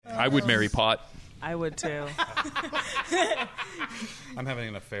I would marry pot. I would too. I'm having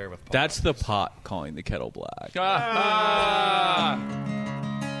an affair with pot. That's the pot calling the kettle black.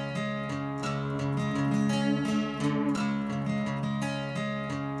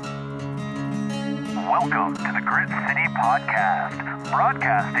 Welcome to the Grit City Podcast,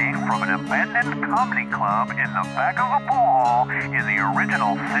 broadcasting from an abandoned comedy club in the back of a pool hall in the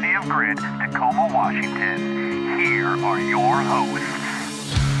original city of Grit, Tacoma, Washington. Here are your hosts.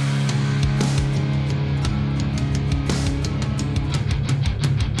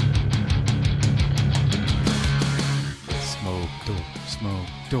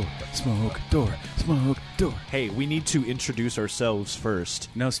 Smoke door. Hey, we need to introduce ourselves first.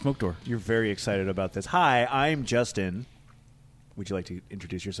 No, smoke door. You're very excited about this. Hi, I'm Justin. Would you like to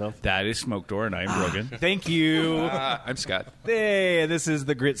introduce yourself? That is smoke door, and I am Brogan. Thank you. I'm Scott. Hey, this is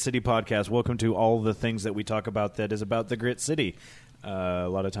the Grit City Podcast. Welcome to all the things that we talk about that is about the Grit City. A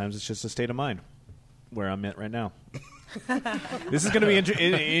lot of times it's just a state of mind, where I'm at right now. This is going to be an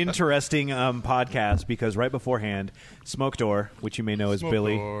interesting podcast because right beforehand, Smoke Door, which you may know as Smoke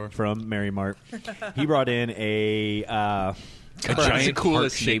Billy Door. from Mary Mart, he brought in a giant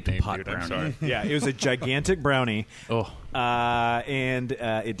coolest heart-shaped nickname, pot dude, I'm brownie. sorry. yeah, it was a gigantic brownie. Oh, And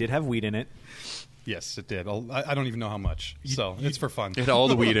it did have weed in it. Yes, it did. I don't even know how much. So it's for fun. It had all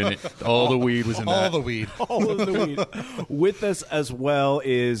the weed in it. All the weed was in All that. the weed. All of the weed. With us as well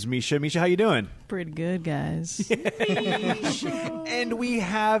is Misha. Misha, how you doing? Pretty good, guys. And we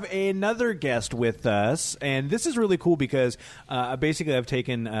have another guest with us, and this is really cool because basically I've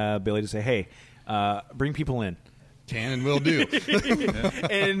taken Billy to say, hey, bring people in. Can and will do.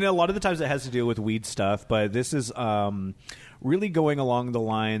 And a lot of the times it has to do with weed stuff, but this is really going along the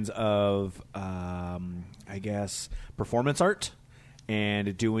lines of, I guess, performance art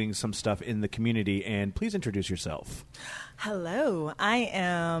and doing some stuff in the community. And please introduce yourself. Hello, I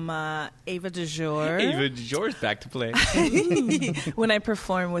am Ava DeJour. Ava DeJour's back to play. When I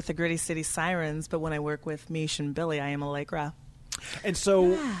perform with the Gritty City Sirens, but when I work with Misha and Billy, I am Allegra. And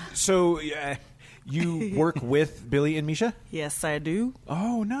so you work with Billy and Misha? Yes, I do.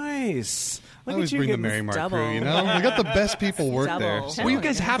 Oh, nice. I Look always at you bring the getting Mary Mart double. crew, you know? We got the best people work there. Double. So Well, you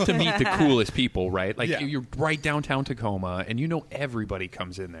guys have to meet the coolest people, right? Like, Yeah. you're right downtown Tacoma, and you know everybody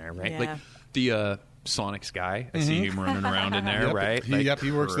comes in there, right? Yeah. Like, the Sonics guy, I see him running around in there, right?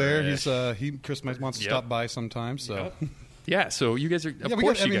 He works there. Chris. Chris wants to Yep. stop by sometimes. So Yeah, so you guys are, of we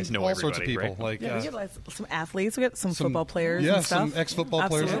course got, you guys know all everybody, sorts of people. right? Like Yeah, we get like some athletes. We got some football players Yeah, and stuff. some ex-football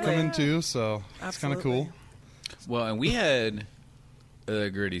players that come in too. So it's kind of Absolutely. cool. Well, and we had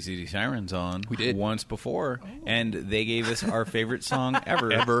Gritty City Sirens on. We did. Once before, and they gave us our favorite song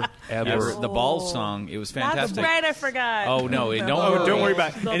ever. Ever. The Balls song. It was fantastic. That's right, I forgot. Oh, no, don't worry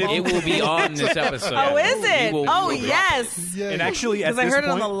about it. And It will be on this episode. Oh, is it? We will Oh, drop it. yes. Yeah. And actually, at Because I this heard it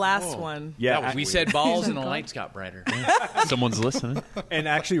on point, the last one. yeah, We said balls and the lights got brighter. Someone's listening. and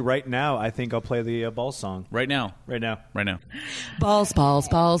actually, right now, I think I'll play the ball song. Right now. Right now. Balls, balls,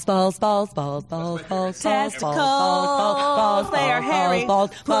 balls, balls, balls, balls, balls, balls, Testicles, they are hairy.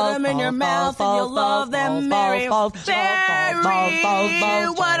 Put them in your mouth and you'll love them, Mary. Mary,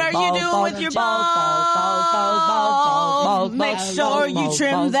 what are you doing with your balls? Make sure you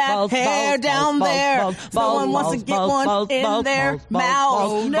trim that hair down there. Someone wants to get one in their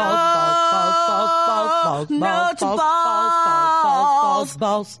mouth. No to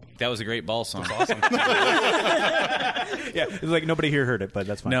balls. That was a great ball song. Yeah, it's like nobody here heard it, but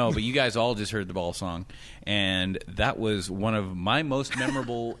that's fine. No, but you guys all just heard the ball song. And that was one of my most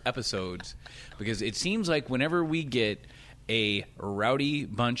memorable episodes because it seems like whenever we get a rowdy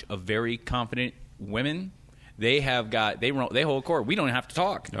bunch of very confident women, they hold court. We don't have to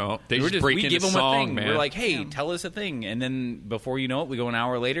talk. No, they just break we into give them song, a thing. man. We're like, hey, tell us a thing. And then before you know it, we go an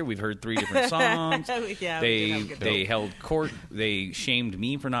hour later, we've heard 3 different songs. Yeah, we did have a good They held court. They shamed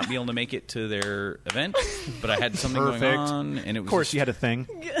me for not being able to make it to their event, but I had something going Perfect. on, and it was Of course, you had a thing.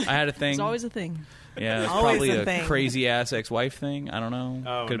 I had a thing. It's always a thing. Yeah, it's Always probably a a thing. crazy ass ex-wife thing. I don't know.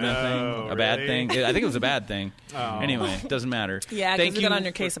 Oh, Could have been a no, thing, a bad really? thing. I think it was a bad thing. Anyway, doesn't matter. Yeah, Thank because we got you on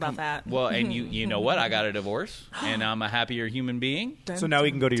your for case about that. Well, and you know what? I got a divorce, and I'm a happier human being. So now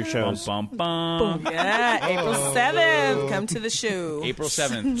we can go to your Bum, shows. bum, bum. Yeah, April 7th. Come to the show. April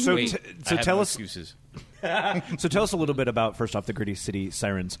 7th. So Wait, t- I so have tell no us- excuses. So tell us a little bit about, first off, the Gritty City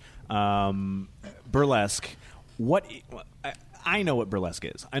Sirens. Burlesque. I know what burlesque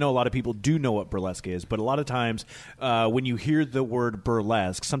is. I know a lot of people do know what burlesque is, but a lot of times when you hear the word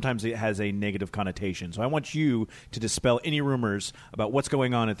burlesque, sometimes it has a negative connotation. So I want you to dispel any rumors about what's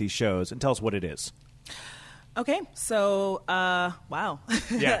going on at these shows and tell us what it is. Okay, so, wow.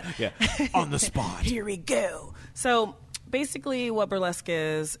 Yeah. On the spot. Here we go. So Basically, what burlesque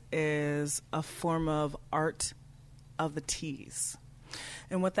is a form of art of the tease.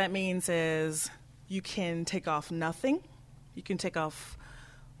 And what that means is you can take off nothing. You can take off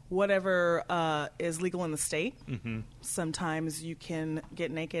whatever is legal in the state. Sometimes you can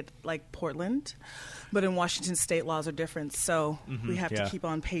get naked like Portland. But in Washington, state laws are different. So we have to keep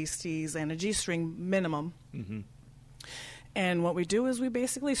on pasties and a G-string minimum. And what we do is we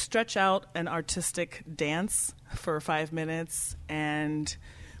basically stretch out an artistic dance for 5 minutes, and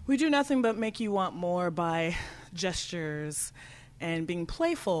we do nothing but make you want more by gestures and being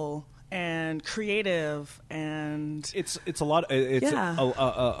playful and creative, and it's a lot.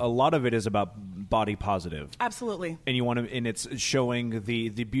 A lot of it is about body positive. Absolutely. And you want to, and it's showing the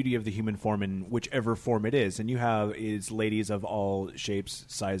beauty of the human form in whichever form it is. And you have is ladies of all shapes,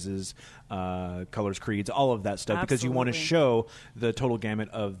 sizes, colors, creeds, all of that stuff, because you want to show the total gamut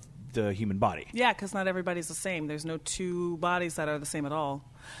of the human body. Yeah, because not everybody's the same. There's no two bodies that are the same at all.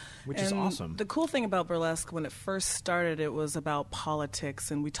 Which is awesome. The cool thing about burlesque, when it first started, it was about politics,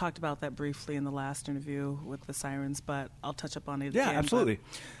 and we talked about that briefly in the last interview with the Sirens, but I'll touch up on it again. Yeah, absolutely.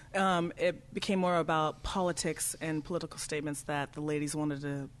 It became more about politics and political statements that the ladies wanted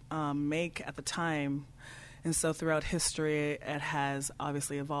to make at the time. And so throughout history, it has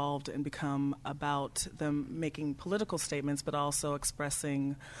obviously evolved and become about them making political statements, but also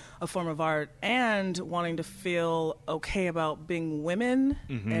expressing a form of art and wanting to feel okay about being women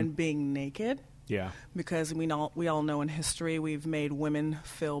and being naked. Yeah. Because we all know in history we've made women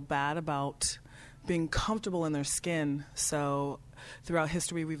feel bad about being comfortable in their skin. So throughout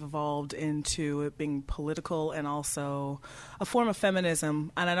history, we've evolved into it being political and also a form of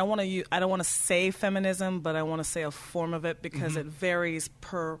feminism. And I don't want to say feminism, but I want to say a form of it because it varies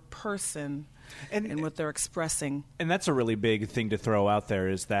per person and what they're expressing. And that's a really big thing to throw out there,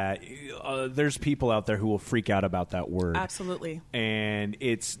 is that there's people out there who will freak out about that word. Absolutely. And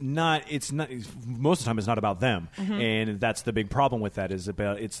it's not most of the time it's not about them. And that's the big problem with that, is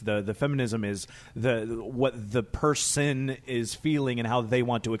about the feminism is what the person is feeling and how they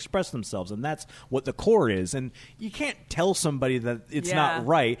want to express themselves, and that's what the core is. And you can't tell somebody that it's not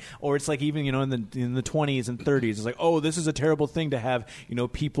right, or it's like, even in the 20s and 30s, it's like, oh, this is a terrible thing to have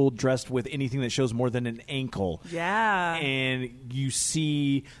people dressed with anything that shows more than an ankle. Yeah. And you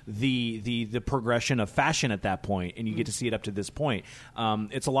see the progression of fashion at that point, and you get to see it up to this point.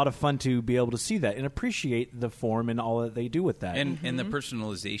 It's a lot of fun to be able to see that and appreciate the form and all that they do with that. And the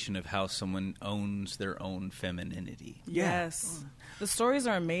personalization of how someone owns their own femininity. Yes. The stories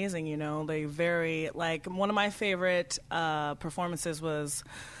are amazing, They vary. Like, one of my favorite performances was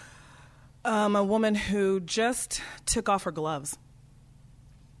a woman who just took off her gloves.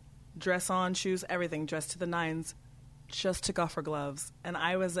 Dress on, shoes, everything, dressed to the nines, just took off her gloves. And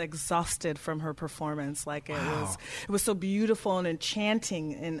I was exhausted from her performance. Like, it was so beautiful and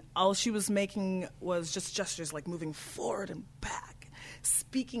enchanting, and all she was making was just gestures, like moving forward and back,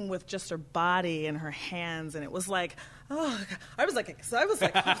 speaking with just her body and her hands. And it was like, I was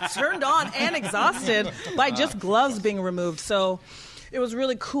like turned on and exhausted by just gloves being removed. So it was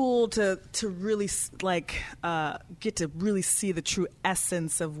really cool to really get to really see the true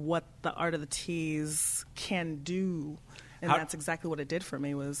essence of what the art of the tease can do. And that's exactly what it did for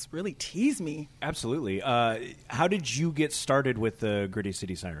me, was really tease me. Absolutely. How did you get started with the Gritty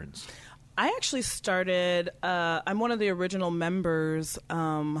City Sirens? I actually started, I'm one of the original members.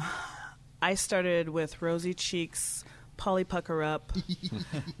 I started with Rosy Cheeks, Polly Pucker Up,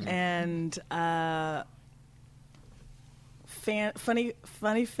 and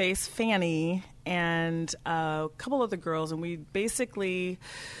funny face Fanny, and a couple other girls, and we basically,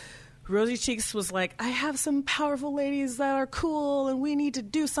 Rosy Cheeks was like, I have some powerful ladies that are cool, and we need to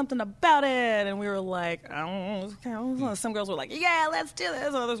do something about it. And we were like, some girls were like, yeah, let's do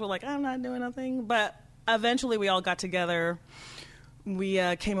this. Others were like, I'm not doing nothing. But eventually we all got together. We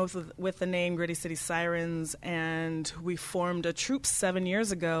came up with the name Gritty City Sirens, and we formed a troupe 7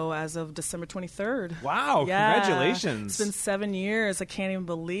 years ago as of December 23rd. Wow, yeah. Congratulations. It's been 7 years. I can't even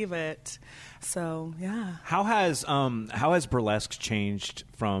believe it. So, yeah. How has burlesque changed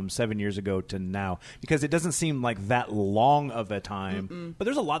from 7 years ago to now? Because it doesn't seem like that long of a time, but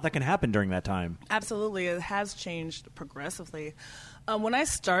there's a lot that can happen during that time. Absolutely. It has changed progressively. When I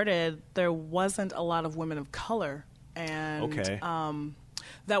started, there wasn't a lot of women of color. And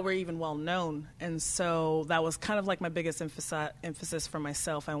that were even well known, and so that was kind of like my biggest emphasis for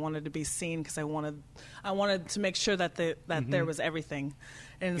myself. I wanted to be seen because I wanted to make sure that there was everything.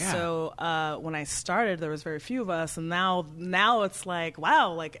 And so when I started, there was very few of us, and now it's like,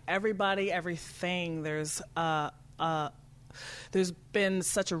 wow, like everybody, everything. There's a there's been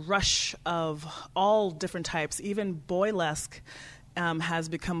such a rush of all different types, even boylesque. Has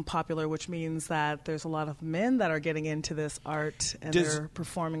become popular, which means that there's a lot of men that are getting into this art and they're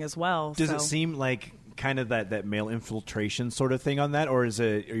performing as well. Does it seem like kind of that male infiltration sort of thing on that, or are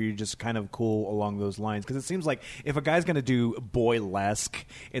you just kind of cool along those lines? Because it seems like if a guy's going to do boylesque,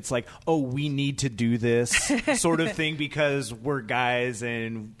 it's like, oh, we need to do this sort of thing because we're guys,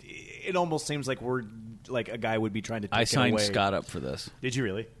 and it almost seems like we're like a guy would be trying to take I signed away. Scott up for this. Did you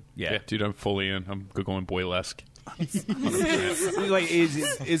really? Yeah, dude, I'm fully in. I'm going boylesque. Like,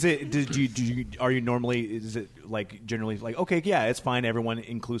 is it? Are you normally? Is it like generally like okay? Yeah, it's fine. Everyone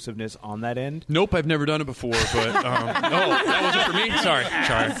inclusiveness on that end. Nope, I've never done it before. But that wasn't for me. Sorry.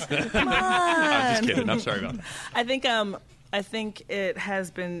 Come on. I'm just kidding. I'm sorry about that. I think it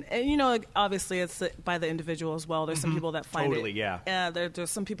has been, and obviously it's by the individual as well. There's some people that find Totally, yeah. There's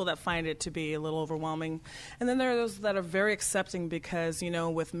some people that find it to be a little overwhelming, and then there are those that are very accepting because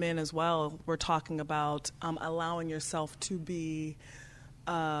with men as well, we're talking about allowing yourself to be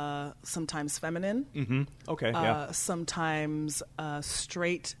sometimes feminine, Mm-hmm. Okay, yeah. sometimes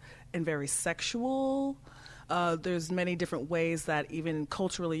straight and very sexual. There's many different ways that even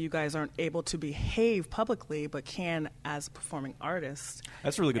culturally you guys aren't able to behave publicly, but can as a performing artist.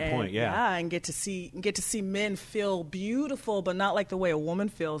 That's a really good point. Yeah, yeah, and get to see men feel beautiful, but not like the way a woman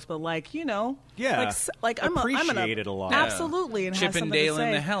feels, but like Yeah. like Appreciate it a lot. Absolutely, and have something to Chippendale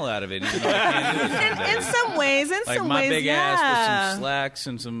say. the hell out of it. Even though I can't do it in some ways, like my big ass with yeah. some slacks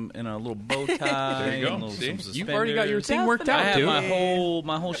and a little bow tie. There you go. And See? some You've already got your suspenders. thing worked I out, have dude.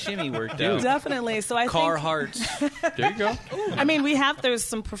 my whole shimmy worked out. Definitely. So I think Carhartts. There you go. I mean, there's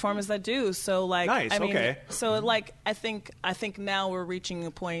some performers that do. So like, Nice, I mean, okay. So like, I think now we're reaching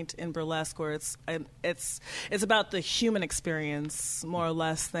a point in burlesque where it's about the human experience more or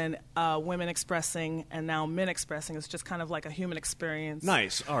less than women expressing and now men expressing. It's just kind of like a human experience.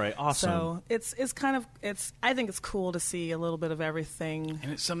 Nice. All right. Awesome. So it's kind of I think it's cool to see a little bit of everything.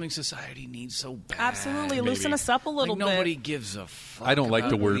 And it's something society needs so bad. Absolutely, loosen us up a little bit. Nobody gives a fuck. I don't like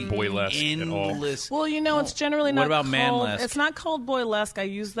the about word being boylesque at all. endless. Well, it's generally not What about called, manlesque? It's not called boylesque. I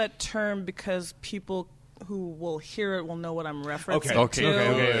use that term because people who will hear it will know what I'm referencing Okay.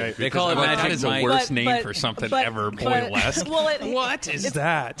 to. They call it That Magic is a Mike. worse But- name but- for something but- ever. but- Boylesque. Well, What is it's-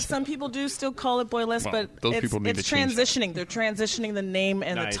 that? Some people do still call it boylesque, Well, but those people need it's to change that. transitioning. They're transitioning the name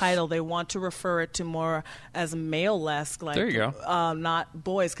and Nice. the title. They want to refer it to more as male-esque, like There you go. not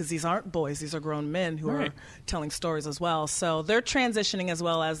boys, because these aren't boys. These are grown men who Right. are telling stories as well. So they're transitioning as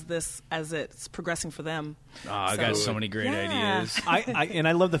well as it's progressing for them. Oh, I got so many great Yeah. ideas.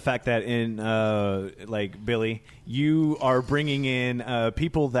 I love the fact that in like Billy, you are bringing in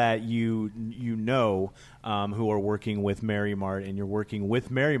people that you know who are working with Mary Mart, and you're working with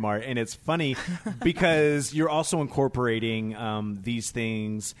Mary Mart, and it's funny because you're also incorporating these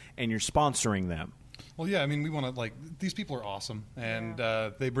things and you're sponsoring them. Well, yeah, I mean, we want to, these people are awesome, and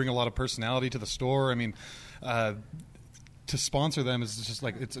they bring a lot of personality to the store. I mean, to sponsor them is just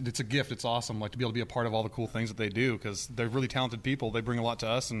it's a gift. It's awesome, to be able to be a part of all the cool things that they do, because they're really talented people. They bring a lot to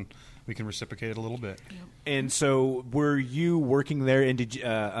us, and we can reciprocate it a little bit. And so, were you working there? And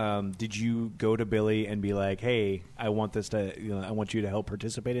did you go to Billy and be like, "Hey, I want this to, I want you to help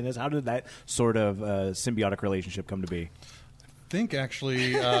participate in this"? How did that sort of symbiotic relationship come to be? I think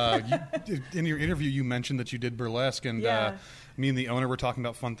actually, in your interview, you mentioned that you did burlesque, and Yeah. me and the owner were talking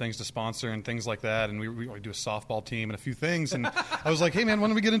about fun things to sponsor and things like that, and we do a softball team and a few things, and I was like, hey man, why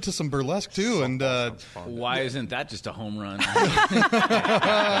don't we get into some burlesque too? And Why isn't that just a home run?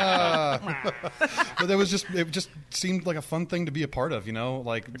 but it just seemed like a fun thing to be a part of,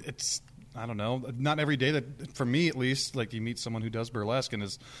 it's, I don't know, not every day that, for me at least, you meet someone who does burlesque and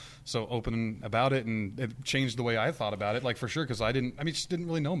is so open about it, and it changed the way I thought about it, for sure, because I just didn't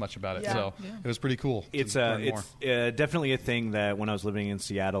really know much about it, Yeah. so it was pretty cool. It's to learn more. definitely a thing that when I was living in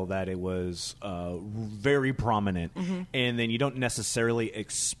Seattle, that it was very prominent, and then you don't necessarily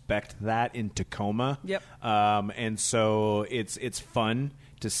expect that in Tacoma. Yep. And so it's fun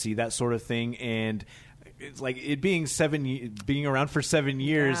to see that sort of thing, and it's like it being being around for 7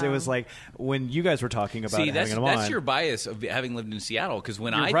 years. Yeah. It was like when you guys were talking about See, that's having them on. your bias of having lived in Seattle. Because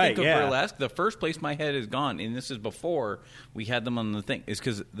when You're I right, think of yeah. burlesque, the first place my head has gone, and this is before we had them on the thing, is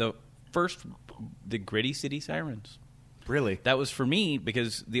because the Gritty City Sirens. Really? That was for me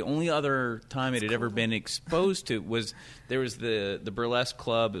because the only other time it had ever been exposed to was there was the burlesque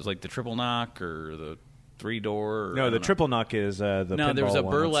club. It was like the Triple Knock or the Three Door. No, the Triple Knock is the No, there was a pinball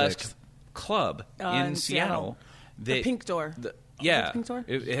burlesque 116. club in in Seattle. The Pink Door. Yeah, the Pink Door?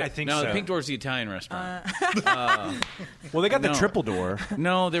 I think no. so. The Pink Door's the Italian restaurant. Well, they got the No. triple door.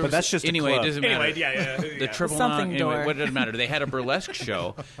 No, there was. But that's just a anyway. club. It doesn't matter. yeah. The triple Something anyway, door. what doesn't matter? They had a burlesque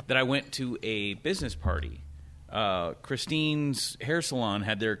show that I went to a business party. Christine's hair salon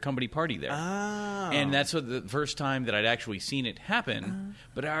had their company party there, and that's the first time that I'd actually seen it happen.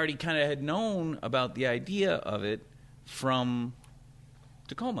 But I already kind of had known about the idea of it from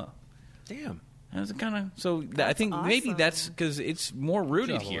Tacoma. Damn. I was kind of I think maybe awesome. that's because it's more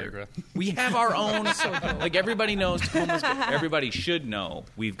rooted Job, here. Allegra. We have our own, like everybody knows. Everybody should know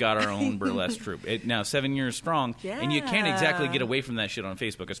we've got our own burlesque troupe. Now 7 years strong, and you can't exactly get away from that shit on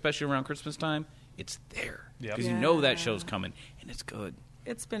Facebook, especially around Christmas time. It's there Yep. because you know that show's coming, and it's good.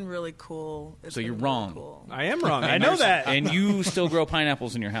 It's been really cool. It's So been you're really wrong. Cool. I am wrong. I know that. And you still grow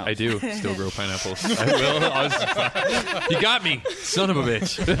pineapples in your house. I do still grow pineapples. I will. You got me, son of a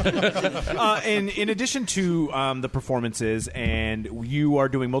bitch. And in addition to the performances, and you are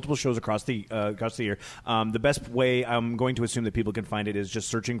doing multiple shows across the year, the best way I'm going to assume that people can find it is just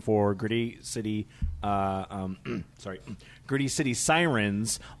searching for Gritty City. Gritty City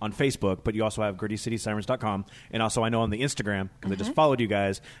Sirens on Facebook, but you also have grittycitysirens.com. And also I know on the Instagram, because I just followed you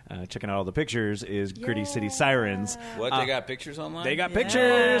guys, checking out all the pictures, is Gritty City Sirens. What, they got pictures online? They got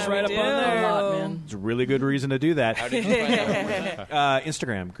pictures right up we on do. there. A lot, man. It's a really good reason to do that. How did you find out?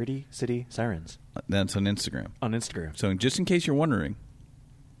 Instagram, Gritty City Sirens That's on Instagram. on Instagram. So just in case you're wondering,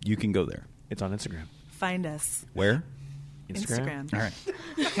 you can go there. It's on Instagram. Find us. Where? Instagram. All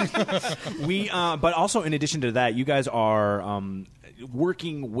right. We, but also in addition to that, you guys are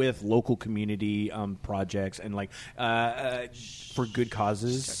working with local community projects and like for good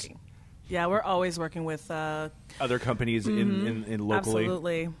causes. Yeah, we're always working with Other companies in locally.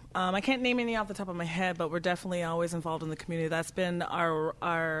 absolutely. I can't name any off the top of my head, but we're definitely always involved in the community. That's been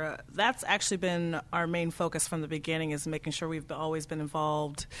that's actually been our main focus from the beginning, is making sure we've always been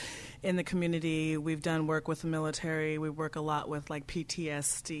involved in the community. We've done work with the military. We work a lot with like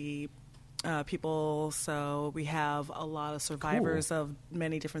PTSD people, so we have a lot of survivors of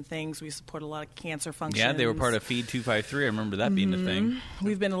many different things. We support a lot of cancer functions. Yeah, they were part of Feed 253. I remember that being a thing.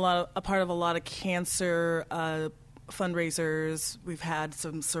 We've been a part of a lot of cancer fundraisers. We've had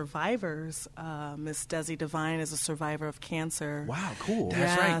some survivors. Miss Desi Devine is a survivor of cancer. Wow, cool.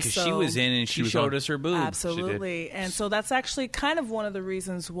 That's right, because she so- was in and she showed us her boob. Absolutely. And so that's actually kind of one of the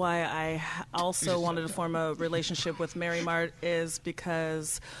reasons why I also wanted to form a relationship with Mary Mart, is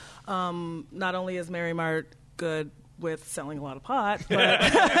because not only is Mary Mart good with selling a lot of pot,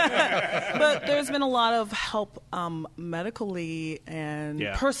 but there's been a lot of help medically and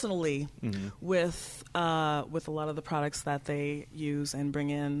personally with a lot of the products that they use and bring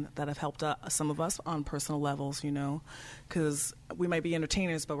in that have helped some of us on personal levels, you know, because we might be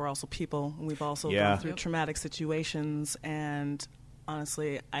entertainers, but we're also people, and we've also gone through traumatic situations. And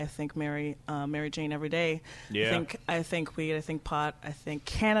honestly, I think Mary Jane every day. Yeah. I think weed, I think pot, I think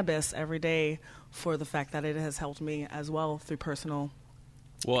cannabis every day, for the fact that it has helped me as well through personal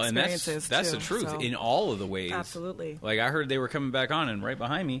And experiences, that's too, the truth so. in all of the ways. Absolutely. Like I heard they were coming back on, and right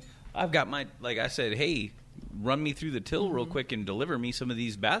behind me, I've got my, like I said, hey, run me through the till real quick and deliver me some of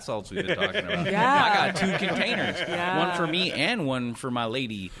these bath salts we've been talking about. Yeah. I got 2 containers, Yeah. one for me and one for my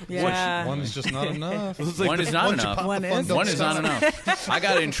lady. Yeah. One is just not enough. One is not enough. One is. One is not enough. I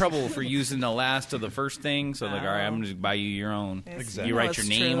got in trouble for using the last of the first thing, so like, all right, I'm going to buy you your own. Exactly. You No, wast your it's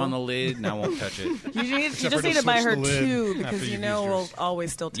name true. on the lid, and I won't touch it. You Except just for need to to buy switch her the lid 2, after because you you've know used we'll yours.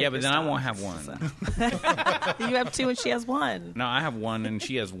 always still take Yeah, but your then I stuff. won't have one. You have 2 and she has 1. No, I have one, and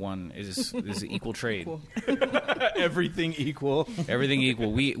she has one. Is equal trade. Everything equal. Everything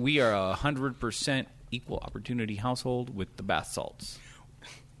equal. We are 100% equal opportunity household with the bath salts,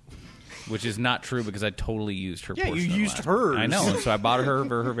 which is not true because I totally used her. Yeah, you portion of used last. hers. I know, and so I bought her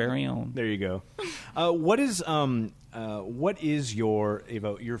for her very own. There you go. What is your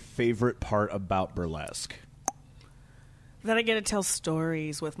Ava, your favorite part about burlesque? That I get to tell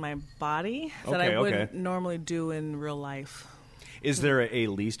stories with my body that Okay, I wouldn't okay. normally do in real life. Is there a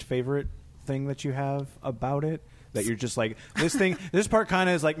least favorite thing that you have about it? That you're just like, this part kind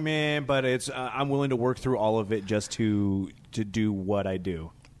of is like, man, but it's I'm willing to work through all of it just to do what I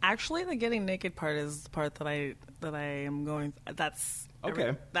do. Actually, the getting naked part is the part that I am going. That's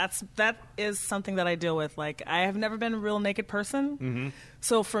Okay. That is something that I deal with. Like, I have never been a real naked person,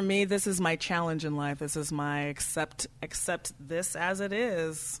 so for me, this is my challenge in life. This is my accept this as it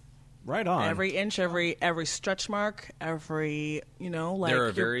is. Right on. Every inch, every stretch mark, every like There are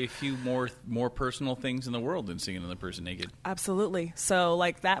you're- very few more personal things in the world than seeing another person naked. Absolutely. So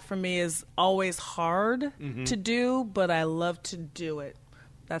like that for me is always hard to do, but I love to do it.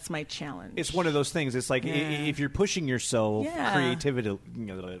 That's my challenge. It's one of those things. It's like if you're pushing yourself, Yeah. creativity.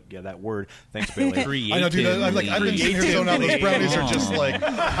 That word. Thanks, Billy. I know, dude. I've been sitting here zoning out. Those brownies are just like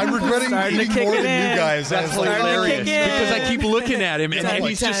I'm regretting Starting to eating kick more it than in. you guys. That's hilarious. Because I keep looking at him, and then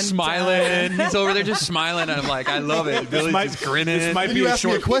he's just smiling. He's over there just smiling, and I'm like, I love it. Billy's just grinning. This might And be you a asked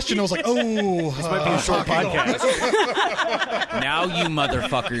me a short. question. I was like, This might be a short podcast. Now you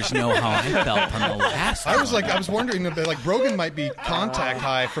motherfuckers know how I felt on the last I was wondering if like Brogan might be contact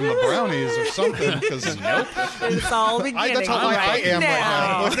high from the brownies or something. Because It's all beginning. that's how I am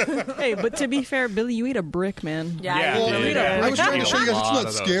right now. Hey, but to be fair, Billy, you eat a brick, man. Yeah, Well, dude. I was trying to show you guys it's lot not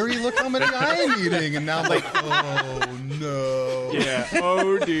of those. scary. Look how many I am eating, and now I'm like, oh no. Yeah.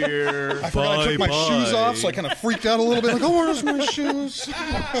 Oh dear. I forgot I took my shoes off, so I kind of freaked out a little bit. Like, oh, where's my shoes?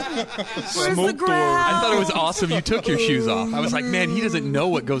 Where's the grab? I thought it was awesome you took your shoes off. I was like, man, he doesn't know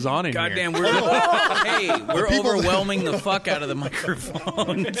what goes on in here. Goddamn, we're overwhelming the fuck out of the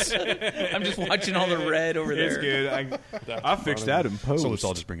microphones. I'm just watching all the red over It's there. good. I fixed that in post. So let's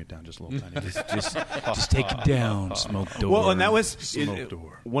all just bring it down just a little tiny bit. Just take it down, smoke door. Well, and that was Smoke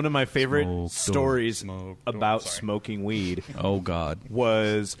door. one of my favorite Smoke door. stories Smoke door. about Sorry. smoking weed. Oh God.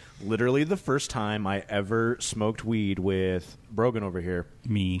 Was literally the first time I ever smoked weed with Brogan over here.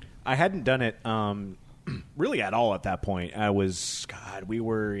 Me. I hadn't done it really at all at that point. We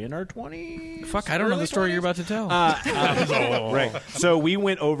were in our 20s. Fuck, I don't know the story you're about to tell. Right. So we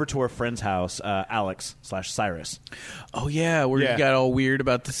went over to our friend's house, Alex/Cyrus. Oh yeah, where Yeah. you got all weird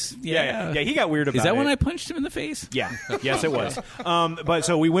about this. Yeah, he got weird about it. Is that when I punched him in the face? Yeah. Yes, it was. But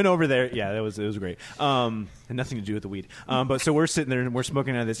so we went over there. Yeah, it was great. Had nothing to do with the weed. But so we're sitting there and we're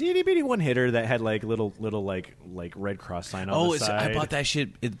smoking out of this itty bitty one hitter that had like little like Red Cross sign on the side. I bought that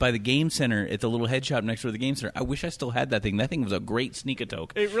shit by the game center at the little head shop next to the game center. I wish I still had that thing. That thing was a great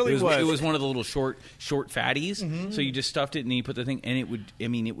sneak-a-toke. It really was. It was one of the little short fatties. So you just stuffed it and you put the thing, and it would. I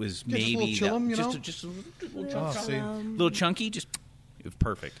mean, it was Yeah, just a maybe little chillum, you know? just a little chunk, See. little chunky. Just it was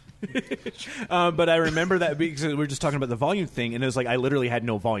perfect. But I remember that because we were just talking about the volume thing, and it was like I literally had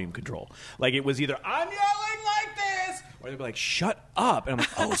no volume control. Like it was either I'm yelling like this, or they'd be like, "Shut up!" And I'm like,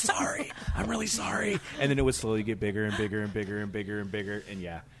 "Oh, sorry, I'm really sorry." And then it would slowly get bigger and bigger and bigger and bigger and bigger, and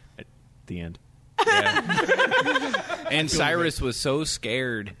yeah, at the end. And Cyrus was so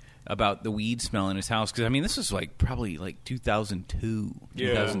scared about the weed smell in his house because I mean this was like probably like 2002,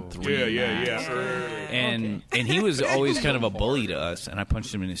 2003. And he was always kind of a bully to us, and I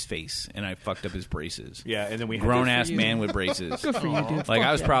punched him in his face, and I fucked up his braces. Yeah, and then we had grown to- ass man with braces. Good for you, dude. Like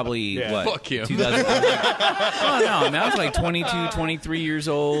I was probably what? Fuck him. 2000. Oh no, I mean, I was like 22, 23 years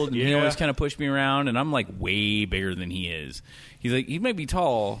old, and he Yeah. always kind of pushed me around, and I'm like way bigger than he is. He's like, he may be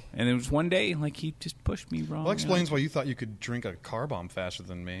tall, and it was one day like he just pushed me wrong. Well, that explains why you thought you could drink a car bomb faster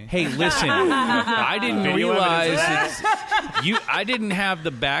than me. Hey, listen, I didn't Video realize evidence it's, you. I didn't have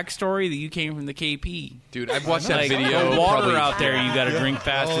the backstory that you came from the KP. Dude, I've watched that Like video. the water probably- out there, you got to drink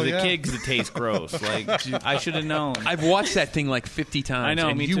fast Oh, for the yeah. kid 'cause it tastes gross. Like I should have known. I've watched that thing like 50 times. I know,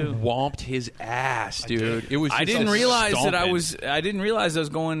 and me you too. whomped his ass, dude. It was. I just didn't a realize that I stomping. was. I didn't realize I was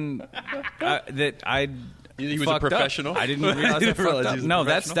going. That I. He was a fucked up. professional? I didn't realize I didn't fucked realize up. he was a No,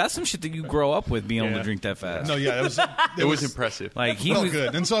 that's professional? some shit that you grow up with, being able to drink that fast. No, yeah, It was impressive. Like he Well, was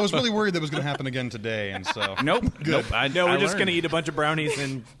good. And so I was really worried that was going to happen again today. And so Nope. Nope. No, we're just learned. going to eat a bunch of brownies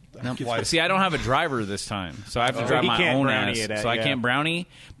and. Nope. See, I don't have a driver this time, so I have to drive He my can't own brownie ass. it, So I yeah. can't brownie.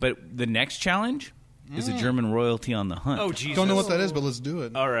 But the next challenge is a German royalty on the hunt. Oh, Jesus. don't know what that is, but let's do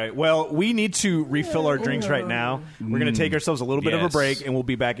it. All right. Well, we need to refill our drinks right now. We're going to take ourselves a little bit of a Yes. break, and we'll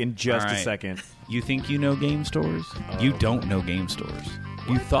be back in just All a right. second. You think you know game stores? You don't know game stores.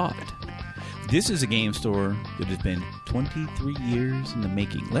 You thought. This is a game store that has been 23 years in the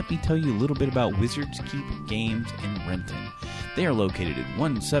making. Let me tell you a little bit about Wizards Keep Games in Renton. They are located at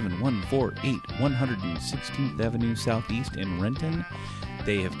 17148 116th Avenue Southeast in Renton.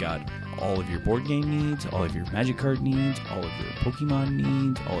 They have got all of your board game needs, all of your Magic card needs, all of your Pokemon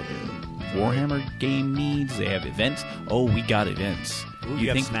needs, all of your Warhammer game needs. They have events. Oh, we got events. Ooh, you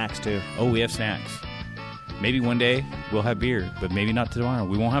have snacks, too. Oh, we have snacks. Maybe one day we'll have beer, but maybe not tomorrow.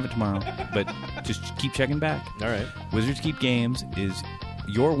 We won't have it tomorrow, but just keep checking back. All right. Wizards Keep Games is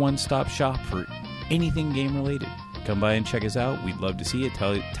your one-stop shop for anything game-related. Come by and check us out. We'd love to see it.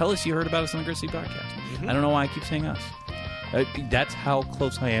 Tell us you heard about us on the Grit City Podcast. I don't know why I keep saying us. That's how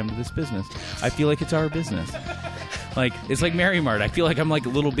close I am to this business. I feel like it's our business. Like, it's like Mary Mart. I feel like I'm like a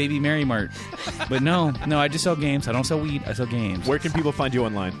little baby Mary Mart. But no, I just sell games. I don't sell weed. I sell games. Where can people find you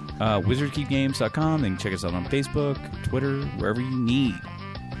online? WizardKeepGames.com. They can check us out on Facebook, Twitter, wherever you need.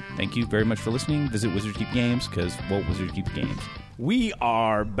 Thank you very much for listening. Visit Wizards Keep Games because, well, Wizards Keep Games. We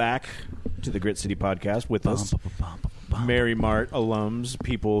are back to the Grit City Podcast with us. Mary Mart alums,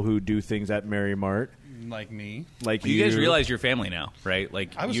 people who do things at Mary Mart. Like me. Like you guys realize you're family now, right?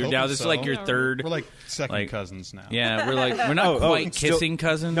 Like I was you're hoping now. This so. is like your third. We're like second cousins now. Yeah, we're not quite kissing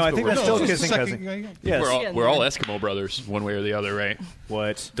cousins. No, I think but we're we're still kissing cousins. Yes. We're all Eskimo brothers, one way or the other, right?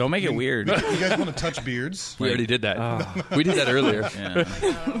 What? Don't make it weird. You guys want to touch beards? We already did that. We did that earlier.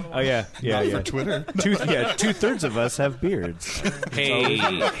 Yeah. Oh yeah. For Twitter. 2/3 of us have beards. Hey.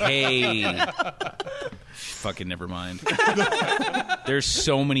 Fucking never mind. There's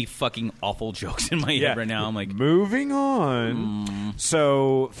so many fucking awful jokes in my head right now. I'm like, moving on.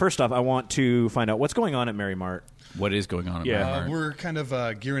 So first off, I want to find out what's going on at Mary Mart. what is going on at Mary Mart? We're kind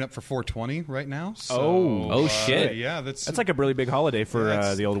of gearing up for 420 right now. So, Oh, shit. Yeah, that's like a really big holiday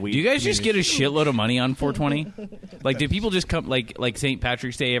for the old weed. Do you guys just get a shitload of money on 420? Like, do people just come like St.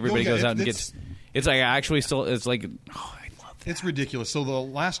 Patrick's Day? Everybody goes out and gets. It's like actually still. It's like. Oh, I love that. It's ridiculous. So the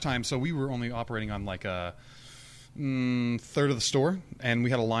last time, we were only operating on like a third of the store, and we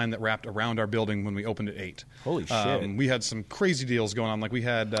had a line that wrapped around our building when we opened at 8. Holy shit! We had some crazy deals going on. Like we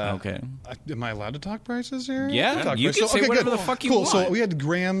had. Okay. Am I allowed to talk prices here? Yeah, you can say whatever the fuck you want. So we had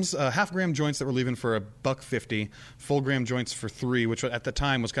grams, half-gram joints that were leaving for $1.50, full-gram joints for $3, which at the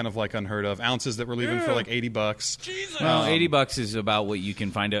time was kind of like unheard of. Ounces that were leaving for like $80. Jesus. Well, $80 is about what you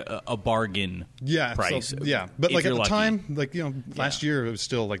can find a bargain. Price. So, yeah, but like at the time, like last year it was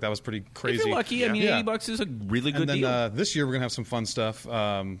still like that was pretty crazy. If you're lucky, I mean, $80 is a really good deal. And then this year we're gonna have some fun stuff.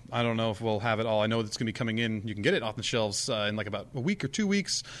 I don't know if we'll have it all. I know it's gonna be coming in. You can get it off the shelves in like about a week or 2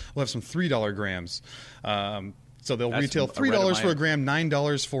 weeks. We'll have some $3 grams. So they'll retail $3 for a gram,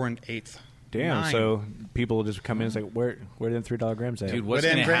 $9 for an eighth. Damn! So people will just come in and say, "Where them $3 grams at?" Dude, what's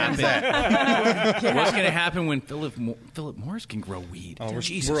going to happen? What's going to happen when Philip Morris can grow weed? Oh,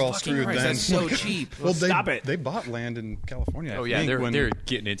 Jesus we're all fucking screwed Christ, then. that's so cheap. Well, stop it! They bought land in California. Oh yeah, they're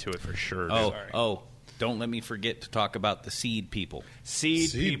getting into it for sure. Don't let me forget to talk about the seed people.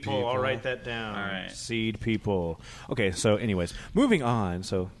 Seed people. I'll write that down. All right. Seed people. Okay, so anyways, moving on.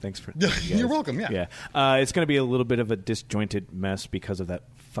 So thanks for... You're welcome, yeah. It's going to be a little bit of a disjointed mess because of that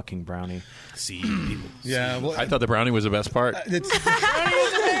fucking brownie. Seed people. Yeah, well, I thought the brownie was the best part.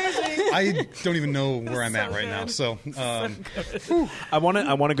 I don't even know where I'm at right now. So I want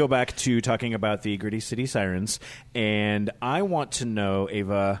to go back to talking about the Gritty City Sirens, and I want to know,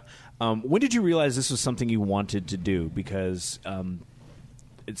 Ava... when did you realize this was something you wanted to do? Because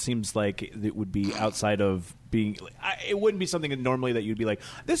it seems like it would be outside of being. It wouldn't be something normally that you'd be like,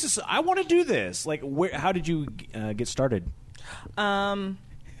 "This is. I want to do this." Like, how did you get started?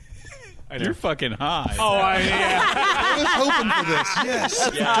 You're fucking high. Oh, yeah. I was hoping for this.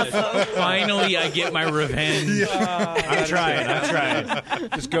 Yes. Finally, I get my revenge. I'm trying.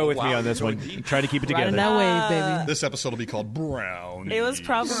 Just go with me on this one. Try to keep it together. Riding that wave, baby. This episode will be called Brownies. It was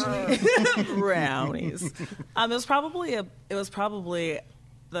probably brownies. It was probably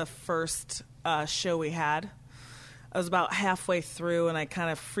the first show we had. I was about halfway through, and I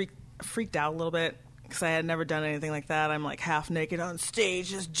kind of freaked out a little bit because I had never done anything like that. I'm like half naked on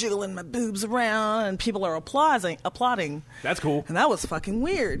stage, just jiggling my boobs around, and people are applauding. That's cool. And that was fucking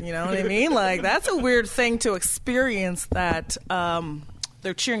weird. You know what I mean? Like that's a weird thing to experience. That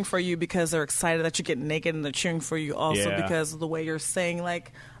they're cheering for you because they're excited that you get naked, and they're cheering for you also because of the way you're saying,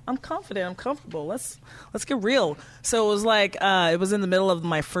 like, I'm confident, I'm comfortable. Let's get real. So it was like it was in the middle of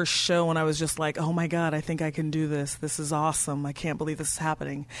my first show, and I was just like, oh my God, I think I can do this. This is awesome. I can't believe this is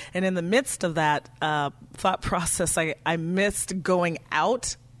happening. And in the midst of that thought process, I missed going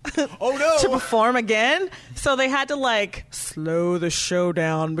out. Oh no! To perform again, so they had to like slow the show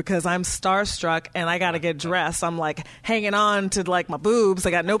down because I'm starstruck and I got to get dressed. I'm like hanging on to like my boobs. I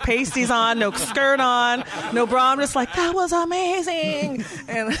got no pasties on, no skirt on, no bra. I'm just like, that was amazing.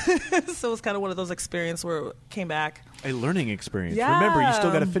 And so it was kind of one of those experiences where it came back. A learning experience. Yeah. Remember, you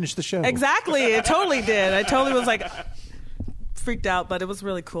still got to finish the show. Exactly. It totally did. I totally was like freaked out, but it was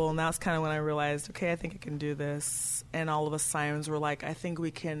really cool. And that's kind of when I realized, okay, I think I can do this. And all of us Sirens were like, I think we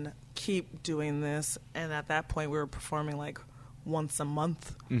can keep doing this. And at that point, we were performing like once a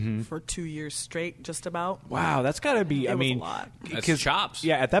month for 2 years straight, just about. Wow, that's got to be, It I was mean, a lot. That's chops.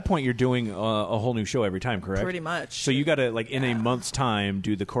 Yeah, at that point, you're doing a whole new show every time, correct? Pretty much. So you got to, like, in a month's time,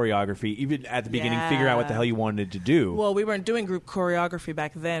 do the choreography, even at the beginning, figure out what the hell you wanted to do. Well, we weren't doing group choreography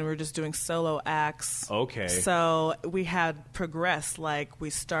back then. We were just doing solo acts. Okay. So we had progressed. Like,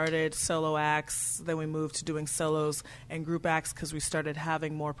 we started solo acts, then we moved to doing solos and group acts because we started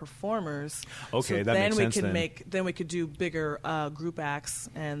having more performers. Okay, so that then makes we sense could then we could do bigger group acts,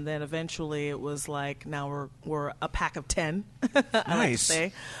 and then eventually it was like now we're a pack of 10. I like to Nice.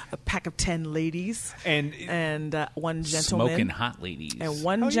 say a pack of 10 ladies And one gentleman. Smoking hot ladies. And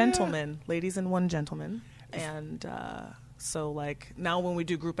one gentleman, ladies and one gentleman. And so, like, now when we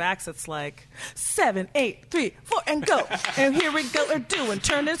do group acts, it's like 7, 8, 3, 4, and go. And here we go, we're doing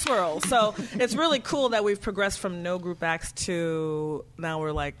turn and swirl. So it's really cool that we've progressed from no group acts to now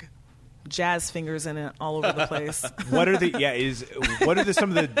we're like jazz fingers in it all over the place. What are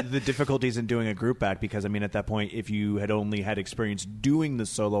some of the difficulties in doing a group act? Because I mean, at that point, if you had only had experience doing the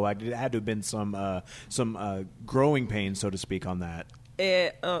solo act, it had to have been some growing pains, so to speak, on that.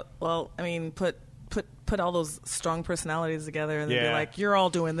 Well, I mean, put all those strong personalities together and then be like, you're all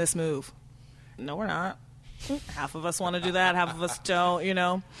doing this move. No, we're not. Half of us want to do that, half of us don't, you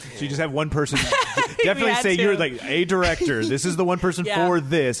know. So you just have one person definitely say you're like a director. This is the one person for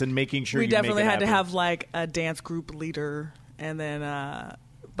this, and making sure we you definitely make it had to happen. have like a dance group leader, and then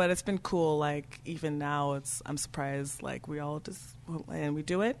but it's been cool. Like even now, I'm surprised. Like we all just and we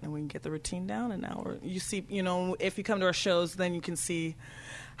do it, and we can get the routine down. And now you see, you know, if you come to our shows, then you can see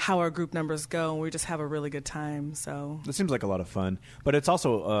how our group numbers go, and we just have a really good time. So it seems like a lot of fun, but it's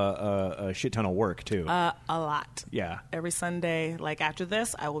also a shit ton of work too. A lot. Yeah. Every Sunday, like after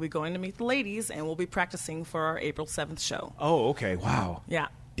this, I will be going to meet the ladies, and we'll be practicing for our April 7th show. Oh, okay. Wow. Yeah.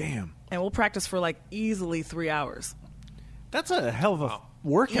 Damn. And we'll practice for like easily 3 hours. That's a hell of a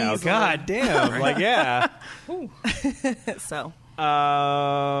workout. Easily. God damn. Like, yeah. So.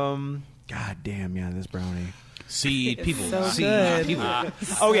 God damn. Yeah, this brownie. Seed people. So Seed good. people.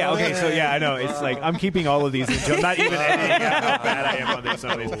 Oh yeah, okay, so yeah, I know. It's like I'm keeping all of these in. I'm not even editing out how bad I am on this.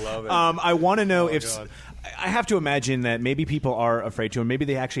 I love it. I want to know if I have to imagine that maybe people are afraid to, and maybe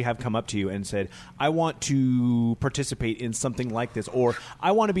they actually have come up to you and said, "I want to participate in something like this," or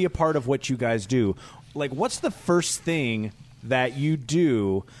 "I want to be a part of what you guys do." Like, what's the first thing that you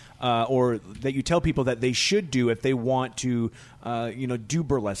do, or that you tell people that they should do if they want to, do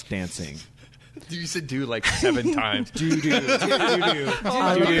burlesque dancing? You said do like 7 times. Do.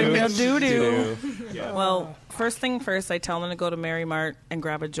 Well, first thing first, I tell them to go to Mary Mart and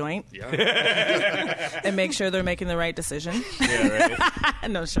grab a joint. Yeah. And make sure they're making the right decision. Yeah,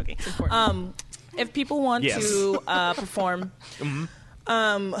 right. No, it's joking. If people want to perform,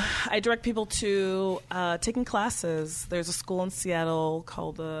 I direct people to taking classes. There's a school in Seattle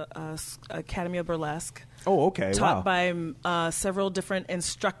called the Academy of Burlesque. Oh, okay. Taught by several different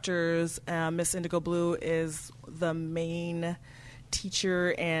instructors. Miss Indigo Blue is the main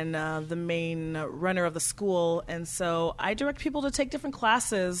teacher and the main runner of the school. And so I direct people to take different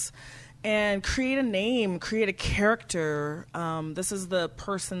classes and create a name, create a character. This is the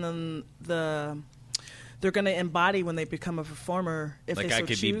person they're going to embody when they become a performer. If like they so I could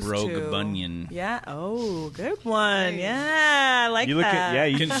be choose Brogue to. Bunyan. Yeah. Oh, good one. Yeah, I like You look that.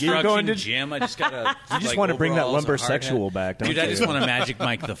 at you're going to. gym. I just gotta. You just want to bring that lumber sexual back, don't Dude, you? I just want to Magic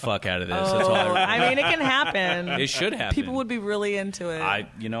Mike the fuck out of this. That's all Oh, I I mean, it can happen. It should happen. People would be really into it. I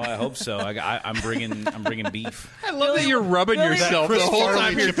hope so. I'm bringing beef. I love that you're rubbing yourself the whole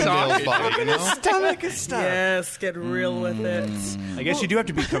time you're talking. Stomach and stuff. Yes, get real with it. I guess you do have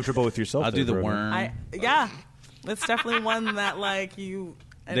to be comfortable with yourself. I'll do the worm. Yeah, it's definitely one that like you.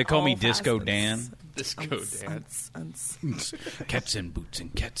 They call me Disco Dan. Disco Dan. Cats and boots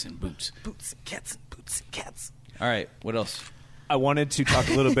and cats and boots. Boots and cats and boots and cats. All right, what else? I wanted to talk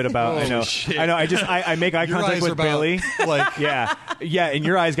a little bit about. I know. I make eye Your contact eyes with are about, Billy. like- yeah, and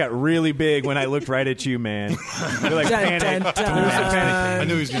your eyes got really big when I looked right at you, man. You're like panic. Dun, dun, There was a panic. I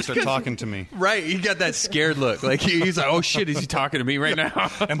knew he was going to start talking to me. Right, he got that scared look. Like he's like, "Oh shit, is he talking to me right now?"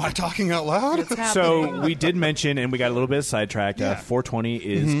 Am I talking out loud? It's happening. So we did mention, and we got a little bit sidetracked. 420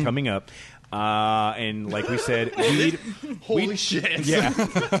 is coming up. And like we said, Holy shit! Yeah,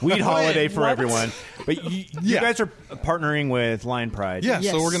 weed holiday for everyone. But you guys are partnering with Lion Pride. Yeah,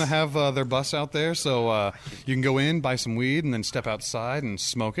 so we're going to have their bus out there. So you can go in, buy some weed, and then step outside and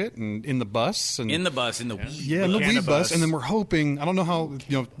smoke it, and in the bus. And In the bus, in the weed. yeah, in the weed bus. And then we're hoping, I don't know how,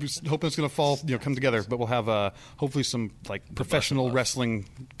 we're hoping it's going to fall, come together, but we'll have hopefully some like professional wrestling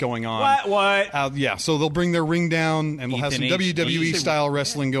going on. What? Yeah, so they'll bring their ring down, and we'll have some Ethan H. WWE style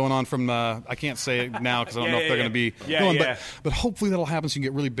wrestling going on from. I can't say it now because I don't know if they're going to be going, but hopefully that'll happen so you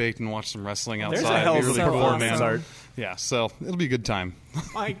can get really baked and watch some wrestling outside. There's a hell of a It'd be really performance, man. Art. Yeah, so it'll be a good time.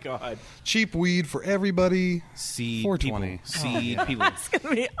 My God. Cheap weed for everybody. Seed 420. people. Seed people. It's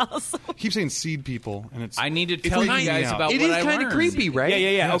gonna be awesome. Keep saying seed people, and it's. I need to it's tell you freaking guys me out. about It what is I kind of learned. creepy, right?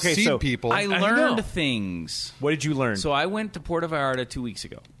 Yeah. Okay, seed so people. I learned things. what did you learn? So I went to Puerto Vallarta 2 weeks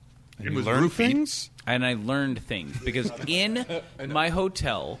ago. And you learn things. And I learned things because in my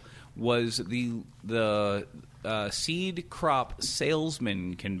hotel was the seed crop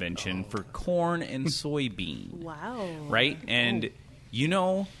salesman convention for corn and soybean. Wow. Right? And You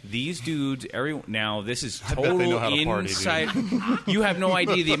know, these dudes, now this is bet they total know how to party, inside. You have no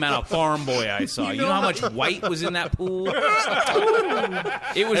idea the amount of farm boy I saw. You know how much white was in that pool?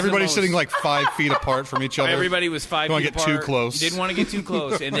 It was Everybody's sitting like 5 feet apart from each other. Everybody was 5 feet Don't apart. get too close. You didn't want to get too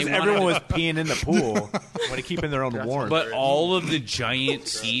close. And everyone was peeing in the pool. Want to keep in their own warmth. But all of the giant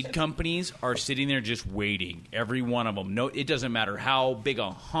seed companies are sitting there just waiting. Every one of them. No, it doesn't matter how big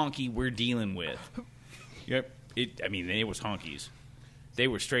a honky we're dealing with. Yep. It was honkies. They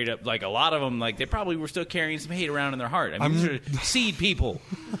were straight up, like a lot of them, like they probably were still carrying some hate around in their heart. These are seed people.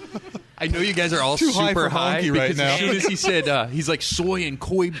 I know you guys are all Too super high for high honky right because now. as soon as he said, he's like soy and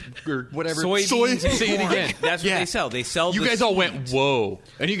koi or whatever. Soybeans and Say it corn. again. That's what they sell. They sell. You the guys all seed. went, whoa.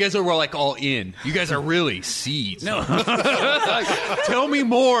 And you guys were like all in. You guys are really seeds. No. Like, tell me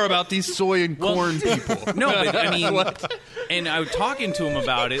more about these soy and corn people. No, but I mean, and I was talking to him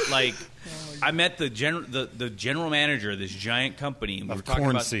about it. Like, I met the general manager of this giant company. And we were talking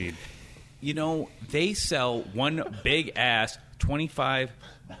corn about, seed. You know, they sell one big ass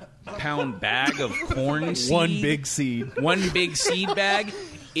 25-pound bag of corn seed. One big seed. One big seed bag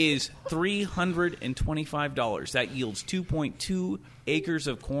is $325. That yields 2.2 acres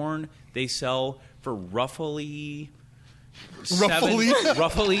of corn. They sell for roughly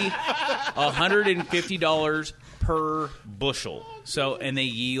 $150 per bushel. So, and they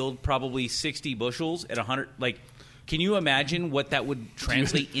yield probably 60 bushels at 100. Like, can you imagine what that would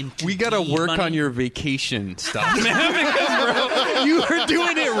translate into? We got to work money? on your vacation stuff, man, because, bro, you are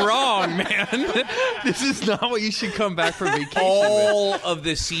doing it wrong, man. This is not what you should come back from vacation All with. of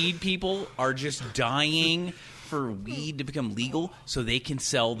the seed people are just dying for weed to become legal so they can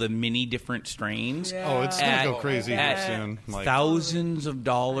sell the many different strains. Oh, it's going to go crazy at soon. Like, thousands of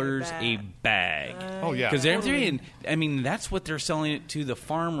dollars a bag. oh, yeah. Because that's what they're selling it to the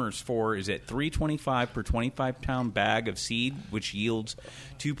farmers for, is at $3.25 per 25-pound bag of seed, which yields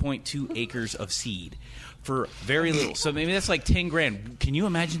 2.2 acres of seed for very little. So maybe that's like 10 grand. Can you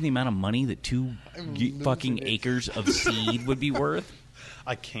imagine the amount of money that fucking acres of seed would be worth?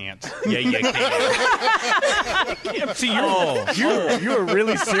 I can't. Yeah, you can. See, you were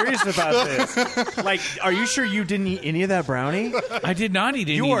really serious about this. Like, are you sure you didn't eat any of that brownie? I did not eat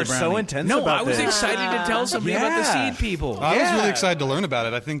any You of are the brownie. so intense No, about I was this. excited to tell somebody about the Yeah. seed people. I was really excited to learn about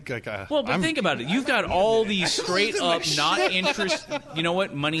it. I think, like, Well, but think about it. You've got all these straight up not interest. You know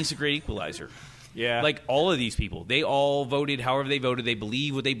what? Money's a great equalizer. Yeah. Like all of these people, they all voted however they voted. They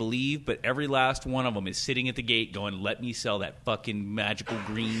believe what they believe, but every last one of them is sitting at the gate going, "Let me sell that fucking magical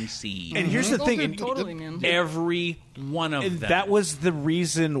green seed." And here's the thing. and- Totally, man. Every one of And them. that was the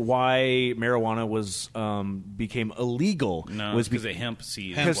reason why marijuana was became illegal. no, was because of hemp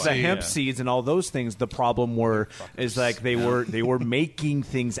seed. because the hemp yeah. seeds and all those things. The problem is like they were making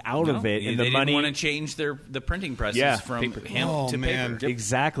things out of it, and they the money didn't want to change the printing presses Yeah. from Paper. hemp Oh, to man. paper.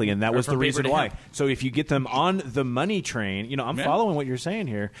 exactly, and that Or was from the paper reason to why. hemp. So if you get them on the money train, I'm Yeah. following what you're saying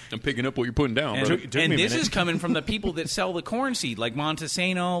here. I'm picking up what you're putting down, And, bro. Took me a this minute. is coming from the people that sell the corn seed, like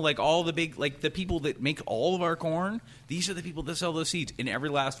Montesano, like all the big, like the people that make all of our corn. These are the people that sell those seeds, and every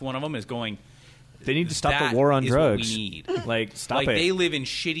last one of them is going. They need to stop That the war on is what drugs. we need. Like, stop like it. they live in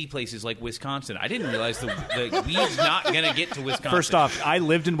shitty places like Wisconsin. I didn't realize the weed's not going to get to Wisconsin. First off, I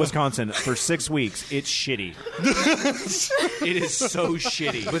lived in Wisconsin for 6 weeks. It's shitty. It is so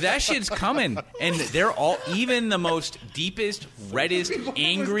shitty. but that shit's coming, and they're all, even the most deepest, reddest,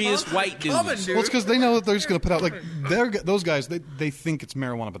 angriest white dudes. Well, it's because they know that they're just going to put out, like, those guys, they think it's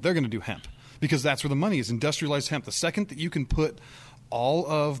marijuana, but they're going to do hemp because that's where the money is, industrialized hemp. The second that you can put all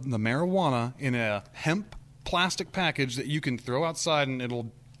of the marijuana in a hemp plastic package that you can throw outside and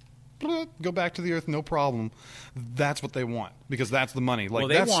it'll go back to the earth, no problem, that's what they want because that's the money. Like, Well,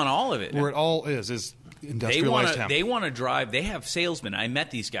 they that's want all of it. Where it all is They industrialized hemp. want to drive. They have salesmen. I met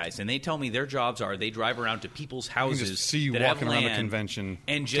these guys, and they tell me their jobs are they drive around to people's houses. just see you that have walking around the land, convention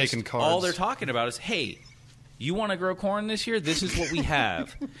and just taking cards. all they're talking about is, hey, you want to grow corn this year? This is what we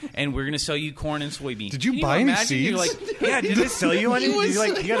have, and we're going to sell you corn and soybeans. Did you Can buy any imagine? You're seeds? like, Yeah, did they sell you any?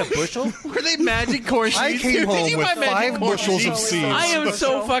 You got a bushel? Were they magic corn seeds? I came Did home you with buy magic 5 corn bushels of seeds? seeds. I am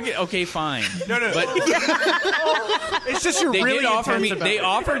so fucking okay. Fine, No. but It's just you're they really did offer me. intense about They it.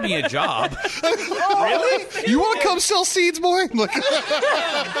 offered me a job. Really? You want to come sell seeds, boy? Look.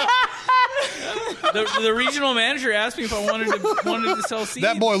 The regional manager asked me if I wanted to sell seeds.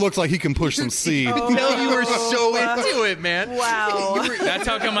 That boy looks like he can push some seed. No, you were so into it, man. Wow. That's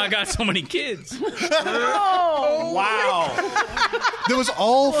how come I got so many kids. Wow. That was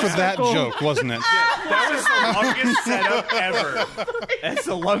all for that joke, wasn't it? That was the longest setup ever. That's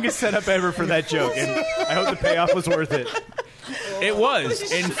the longest setup ever for that joke, and I hope the payoff was worth it. It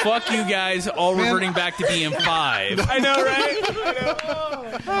was. And fuck you guys all reverting back to being 5. I know, right? I know.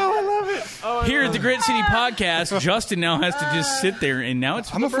 Oh, I love it. Oh, Here at the Grit City Podcast, Justin now has to just sit there, and now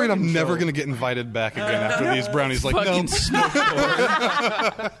it's I'm afraid I'm never going to get invited back again after these brownies. Like, fucking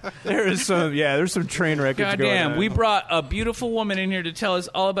no. there's some train wreckage going Goddamn, on. we brought a beautiful woman in here to tell us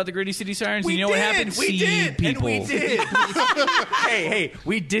all about the Gritty City Sirens. You know what happened? Seed people. And we did. hey,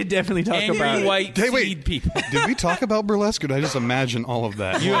 we did definitely talk Angry about white Hey, seed wait. people. Did we talk about burlesque, or did I just imagine all of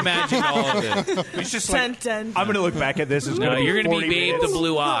that? You imagine all of it. It's just Dun, like, dun. I'm going to look back at this. It's No, gonna you're be going to 40 be Babe minutes. the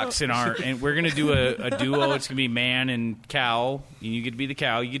Blue Ox, and we're going to do a duo. It's going to be man and cow. You get to be the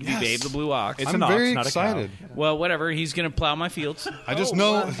cow. You get to be Yes. Babe the Blue Ox. It's I'm an ox, very not a cow. excited. Well, whatever. He's going to plow my fields. I just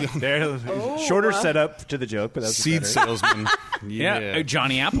know Shorter setup to the joke, but that's seed better. salesman. Yeah.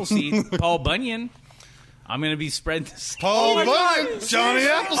 Johnny Appleseed, Paul Bunyan. I'm going to be spreading this. Paul Bunyan, Johnny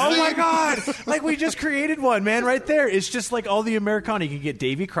Appleseed. Oh my God! Like we just created one, man, right there. It's just like all the Americana. You can get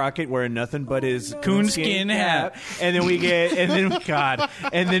Davy Crockett wearing nothing but his Coonskin hat. and then we get, and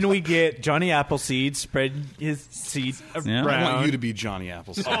then we get Johnny Appleseed spread his seed Yeah. around. I want you to be Johnny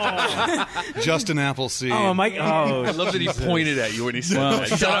Appleseed. Justin Appleseed. Oh my! Oh, I love that he pointed at you when he said Well, that.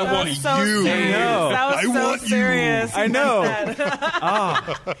 shut He said, I That want was so you. serious. know. That was I so want you. serious. I know.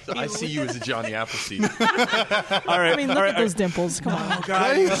 I see you as a Johnny Appleseed. All right. I mean, look at those dimples. Come on. We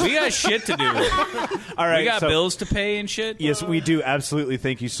got shit to do. All right. We got so- bills to pay and shit. Yes, we do. Absolutely.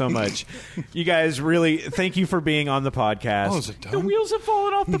 Thank you so much. You guys really thank you for being on the podcast. Oh, is it The done? wheels have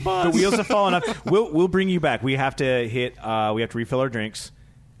fallen off the bus. The wheels have fallen off. We'll bring you back. We have to hit. We have to refill our drinks,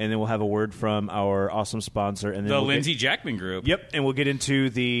 and then we'll have a word from our awesome sponsor, and then The we'll Lindsay Jackman Group. Yep, and we'll get into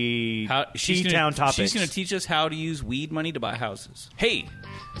the T-Town topics. She's going to teach us how to use weed money to buy houses. Hey,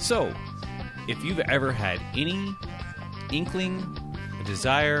 so if you've ever had any inkling, a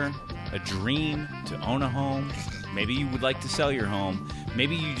desire, a dream to own a home, maybe you would like to sell your home,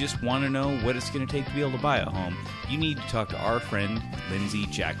 maybe you just want to know what it's going to take to be able to buy a home, you need to talk to our friend Lindsay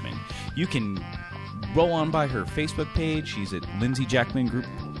Jackman. You can roll on by her Facebook page. She's at Lindsay Jackman Group.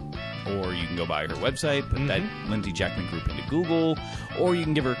 Or you can go by her website, put that Lindsay Jackman Group into Google, or you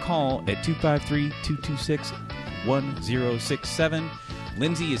can give her a call at 253-226-1067.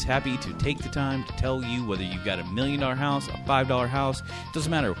 Lindsay is happy to take the time to tell you whether you've got $1 million house, a $5 house. It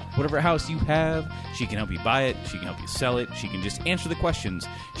doesn't matter. Whatever house you have, she can help you buy it. She can help you sell it. She can just answer the questions.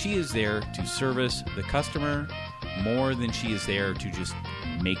 She is there to service the customer more than she is there to just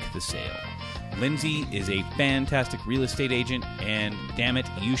make the sale. Lindsay is a fantastic real estate agent, and damn it,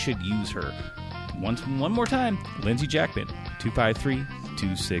 you should use her. One more time, Lindsay Jackman,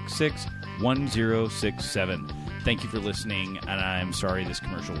 253-266-1067. Thank you for listening, and I'm sorry this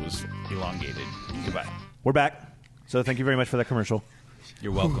commercial was elongated. Goodbye. We're back. So thank you very much for that commercial.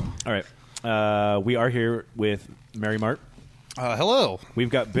 You're welcome. All right. We are here with Mary Mart. Hello. We've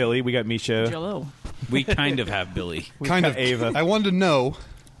got Billy. We got Misha. Jello. We kind of have Billy. Kind got of. Ava. I wanted to know,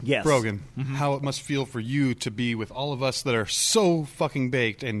 Yes. Brogan, how it must feel for you to be with all of us that are so fucking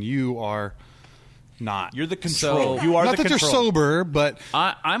baked, and you are not. You're the control. So- you are Not the that control. you're sober, but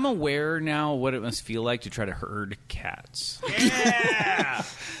I'm aware now what it must feel like to try to herd cats. Yeah.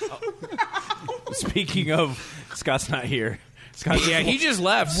 Speaking of, Scott's not here. Scott Yeah, he just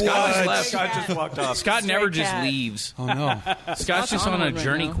left. Scott just left. Scott just walked off. Scott never Stray just cat. leaves. oh no. Scott's just on on a one right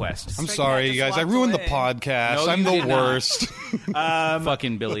journey now. quest. I'm Stray sorry, cat you just guys. I walked ruined the away. podcast. No, I'm you the did not. worst.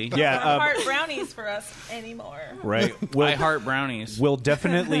 Fucking Billy. Yeah. Heart brownies for us anymore. Right. I heart brownies. We'll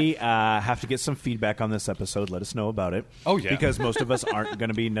definitely have to get some feedback on this episode. Let us know about it. Oh, yeah. Because most of us aren't going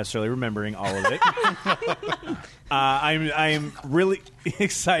to be necessarily remembering all of it. I'm really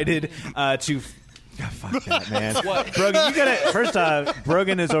excited to. God, fuck that, man. What? Brogan, you gotta. First off,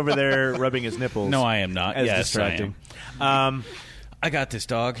 Brogan is over there rubbing his nipples. No, I am not. As Yes, distracting. I got this,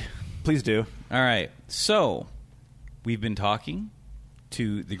 dog. Please do. All right. So, we've been talking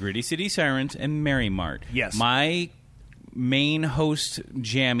to the Gritty City Sirens and Mary Mart. Yes. My main host,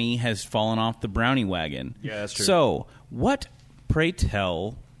 Jammy, has fallen off the brownie wagon. Yeah, that's true. So, what, pray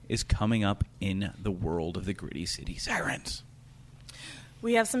tell, is coming up in the world of the Gritty City Sirens?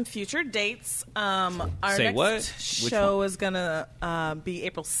 We have some future dates. Our Say next what? Which show is going to be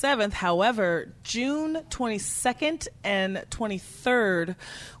April 7th. However, June 22nd and 23rd,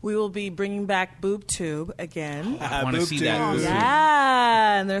 we will be bringing back Boob Tube again. I want to Boob see tube. that.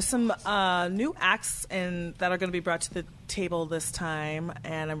 Yeah, and there's some new acts that are going to be brought to table this time,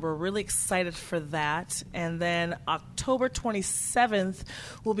 and we're really excited for that. And then October 27th,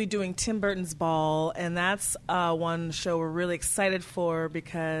 we'll be doing Tim Burton's Ball, and that's one show we're really excited for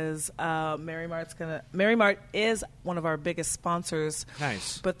because Mary Mart is one of our biggest sponsors.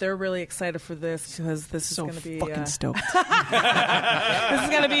 Nice. But they're really excited for this because this is going to be fucking stoked. this is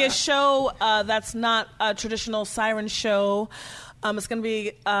going to be a show that's not a traditional siren show. It's going to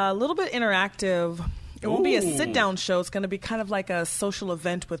be a little bit interactive. It won't be a sit-down show. It's going to be kind of like a social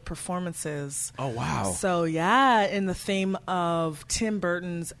event with performances. Oh, wow. So, yeah, in the theme of Tim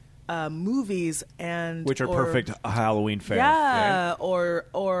Burton's movies and Which are perfect Halloween fare. Yeah,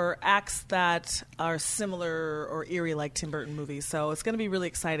 or acts that are similar or eerie like Tim Burton movies. So it's going to be really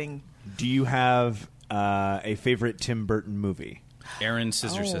exciting. Do you have a favorite Tim Burton movie? Aaron's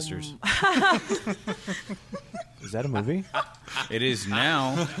Sisters. Is that a movie? It is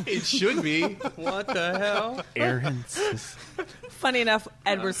now. It should be. What the hell? Aaron's. Funny enough,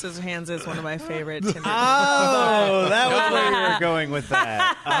 Edward Scissorhands is one of my favorite Tim Burton. Oh, that was where you were going with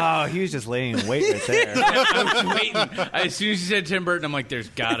that. Oh, he was just laying in wait right there. I was waiting. As soon as you said Tim Burton, I'm like, there's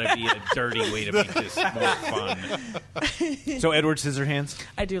got to be a dirty way to make this more fun. So, Edward Scissorhands?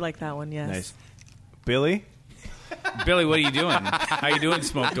 I do like that one, yes. Nice. Billy? Billy, what are you doing? How you doing,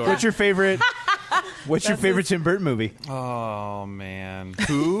 Smoke Door? What's your favorite? What's your favorite Tim Burton movie? Oh, man.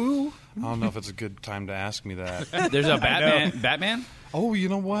 Who? I don't know if it's a good time to ask me that. There's a Batman. Batman? Oh, you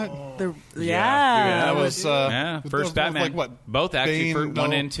know what? Yeah. That was First that was Batman. like what? Both actually Bane, for one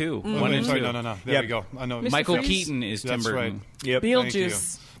no. and two. Okay, One and sorry, two. no. There Yep. we go. I know. Mr. Michael Freeze? Keaton is Tim That's Burton. right. Yep.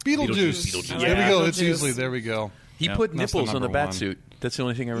 Beetlejuice. Beetlejuice. Yeah. There we go. It's Beetlejuice. easily. There we go. He Yeah. put That's the nipples on the number bat one. suit. That's the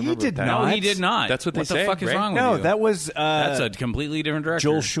only thing I remember. did about that. not. No, he did not. That's what they say, the fuck is right? wrong with No, you? that was That's a completely different director.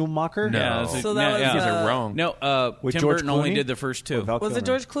 Joel Schumacher? Yeah, So that was, You guys are wrong. No, With Tim George Burton only Clooney? did the first two. Or Val Was it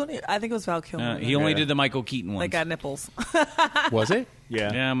Kilmer? George Clooney? I think it was Val Kilmer. He only Yeah. did the Michael Keaton ones. They got nipples. Was it?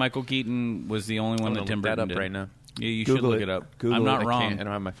 Yeah. Yeah, Michael Keaton was the only one I'm that gonna Tim look that Burton up did. right now. Yeah, you Google should look it. it up. Google I'm it. not I wrong. can't. I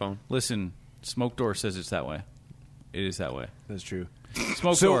don't have my phone. Listen, Smoke Door says it's that way. It is that way. That's true.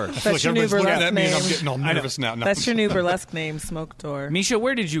 Smoke So- Door. That's your new everybody's looking burlesque at me and I'm name. getting all nervous now. No. That's your new burlesque name, Smoke Door. Misha,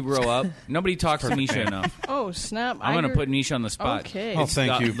 where did you grow up? Nobody talks to Misha enough. Oh, snap. I'm going to put Misha on the spot. Okay. Oh,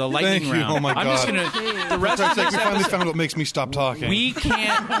 thank the, you. The lightning Thank you. round. Oh, my I'm just God. going to. The rest of We this finally episode, found what makes me stop talking. we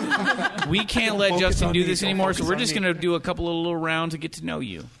can't let Focus Justin on do me. this anymore. So Focus we're on just me. going to do a couple of little rounds to get to know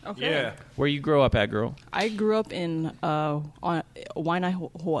you. Okay. Where you grow up at, girl? I grew up in on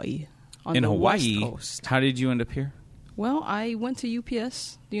Waianae, Hawaii. On In the Hawaii. West Coast. How did you end up here? Well, I went to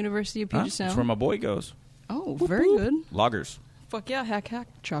UPS, the University of Puget That's Sound. where my boy goes. Oh, very good. Loggers. Fuck yeah, hack,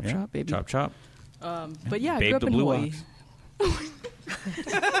 chop, Yeah. chop, baby. Chop, chop. But yeah, I Babe grew up the in Blue Hawaii.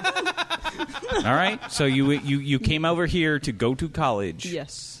 All right. So you came over here to go to college.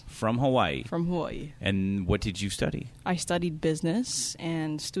 Yes, From Hawaii. from Hawaii. And what did you study? I studied business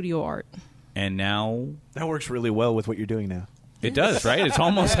and studio art. And now That works really well with what you're doing now. it does, right? It's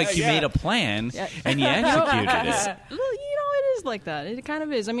almost like you made a plan and you executed it. Well, it is like that. It kind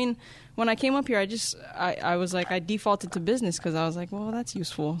of is. I mean, when I came up here, I was like, I defaulted to business because I was like, well, that's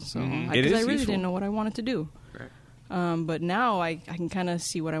useful. So It because is I really useful. didn't know what I wanted to do. But now I can kind of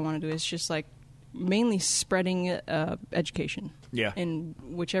see what I want to do. It's just like mainly spreading education. Yeah. In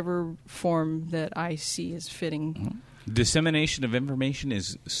whichever form that I see is fitting. Dissemination of information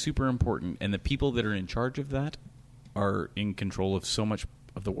is super important, and the people that are in charge of that are in control of so much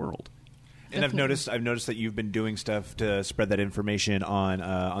of the world. And I've noticed that you've been doing stuff to spread that information on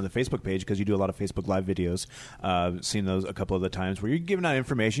the Facebook page because you do a lot of Facebook Live videos. Seen those a couple of the times where you're giving out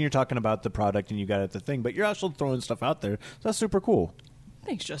information, you're talking about the product, and you got it the thing, but you're also throwing stuff out there. So that's super cool.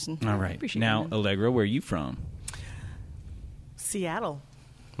 Thanks, Justin. All right. Appreciate Now, it, man. Allegra, where are you from? Seattle.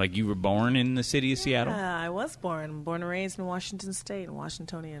 Like you were born in the city of Seattle? I was born and raised in Washington State, in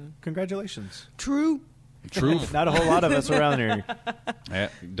Washingtonian. Congratulations. True. True. Not a whole lot of us around here.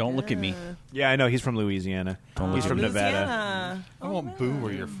 Don't look at me. Yeah, I know. He's from Louisiana. He's from Nevada. Louisiana. I won't boo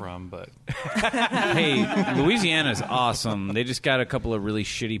where you're from, but Hey, Louisiana's awesome. They just got a couple of really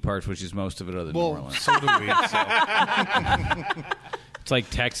shitty parts, which is most of it other than New well, Orleans. so do we. So. It's like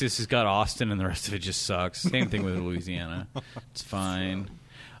Texas has got Austin and the rest of it just sucks. Same thing with Louisiana. It's fine.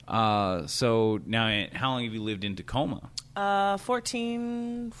 So now, how long have you lived in Tacoma?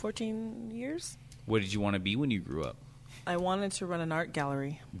 14 years. What did you want to be when you grew up? I wanted to run an art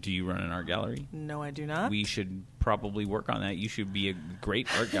gallery. Do you run an art gallery? No, I do not. We should probably work on that. You should be a great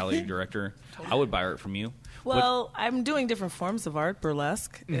art gallery director. I would buy art from you. Well, I'm doing different forms of art.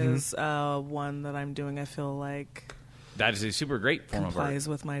 Burlesque is one that I'm doing. I feel like That is a super great form of art. complies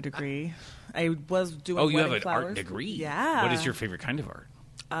with my degree. I was doing Oh, you have wedding an flowers. art degree? Yeah. What is your favorite kind of art?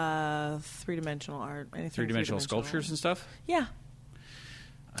 Three-dimensional art. Anything Three-dimensional sculptures and stuff? Yeah.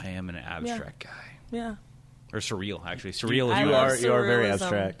 I am an abstract guy. Yeah. Or surreal, actually. Surreal is I what love You are very surrealism.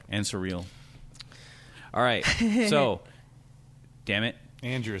 abstract. and surreal. All right. So, damn it.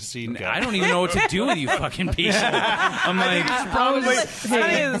 And you're a seed guy. I don't even know what to do with you fucking people. I'm like, It's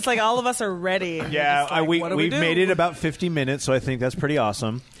funny, it's like all of us are ready. And Yeah, we're just like, what do we we've do? made it about 50 minutes, so I think that's pretty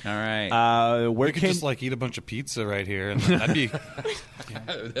awesome. all right. Where We could can just like eat a bunch of pizza right here, and that'd be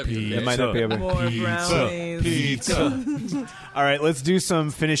it might not be able More brownies. pizza. All right, let's do some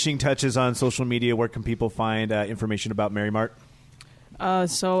finishing touches on social media. Where can people find information about Mary Mart?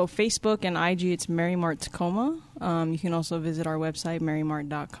 So Facebook and IG, it's Mary Mart Tacoma. You can also visit our website,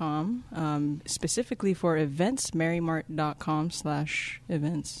 marymart.com. Specifically for events,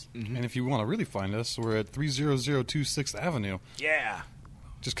 marymart.com/events. And if you want to really find us, we're at 30026th Avenue. Yeah.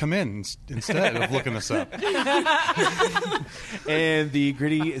 Just come in instead of looking us up. And the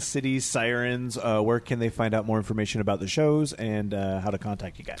Gritty City Sirens, where can they find out more information about the shows and how to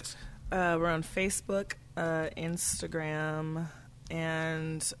contact you guys? We're on Facebook, Instagram,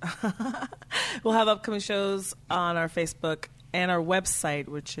 and we'll have upcoming shows on our Facebook and our website,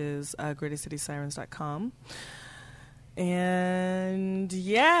 which is grittycitysirens.com. And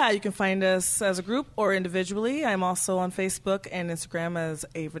yeah, you can find us as a group or individually. I'm also on Facebook and Instagram as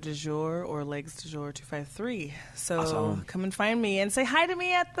Ava de Jour or Legs de Jour 253. So come and find me and say hi to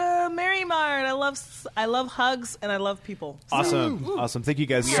me at the Mary Mart. I love hugs and I love people. Awesome. Thank you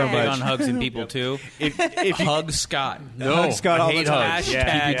guys we so are big much. on hugs and people, too. If you Hug Scott. Hug Scott I all hate the time. hugs. Yeah.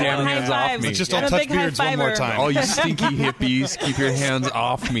 Hashtag Keep your damn High hands off fives. me. Let's just And all a touch big high beards one more fiver. time. All you stinky hippies, keep your hands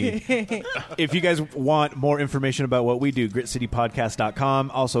off me. If you guys want more information about what we do, gritcitypodcast.com.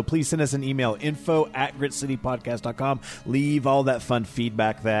 Also, please send us an email, info@gritcitypodcast.com. Leave all that fun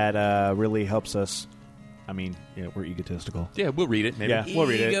feedback that really helps us. I mean, we're egotistical. Yeah, we'll read it. Maybe. Yeah, we'll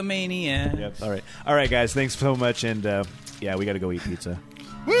read it. Egomaniac. Yep. All right, guys. Thanks so much, and we got to go eat pizza.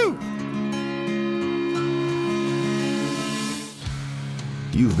 Woo!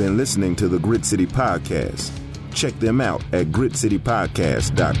 You've been listening to the Grit City Podcast. Check them out at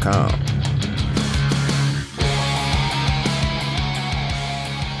gritcitypodcast.com.